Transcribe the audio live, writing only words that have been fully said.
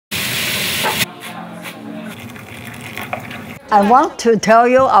I want to tell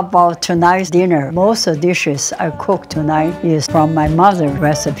you about tonight's dinner. Most of the dishes I cook tonight is from my mother's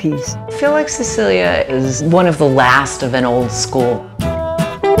recipes. I feel like Cecilia is one of the last of an old school.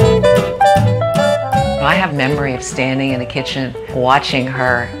 I have memory of standing in the kitchen, watching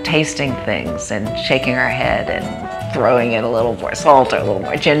her tasting things and shaking her head and throwing in a little more salt or a little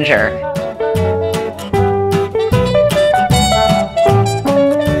more ginger.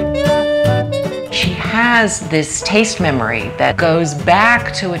 She has this taste memory that goes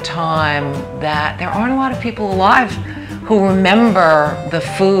back to a time that there aren't a lot of people alive who remember the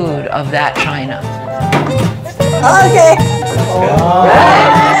food of that China. Okay.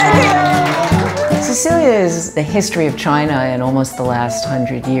 Cecilia is the history of China in almost the last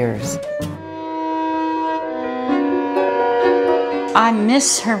 100 years. I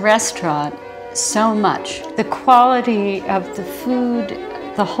miss her restaurant so much. The quality of the food,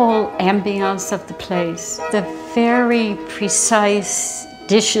 the whole ambiance of the place, the very precise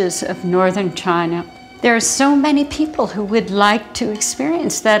dishes of northern China. There are so many people who would like to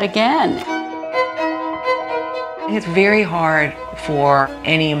experience that again. It's very hard for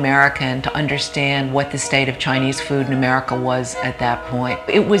any American to understand what the state of Chinese food in America was at that point.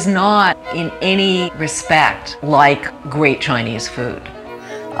 It was not in any respect like great Chinese food.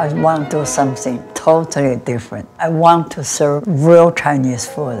 I want to do something totally different. I want to serve real Chinese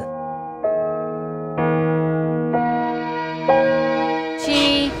food.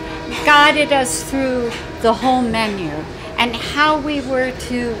 She guided us through the whole menu and how we were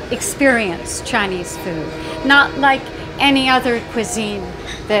to experience Chinese food, not like any other cuisine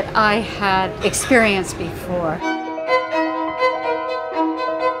that I had experienced before.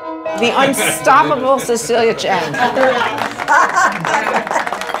 The unstoppable Cecilia Chiang.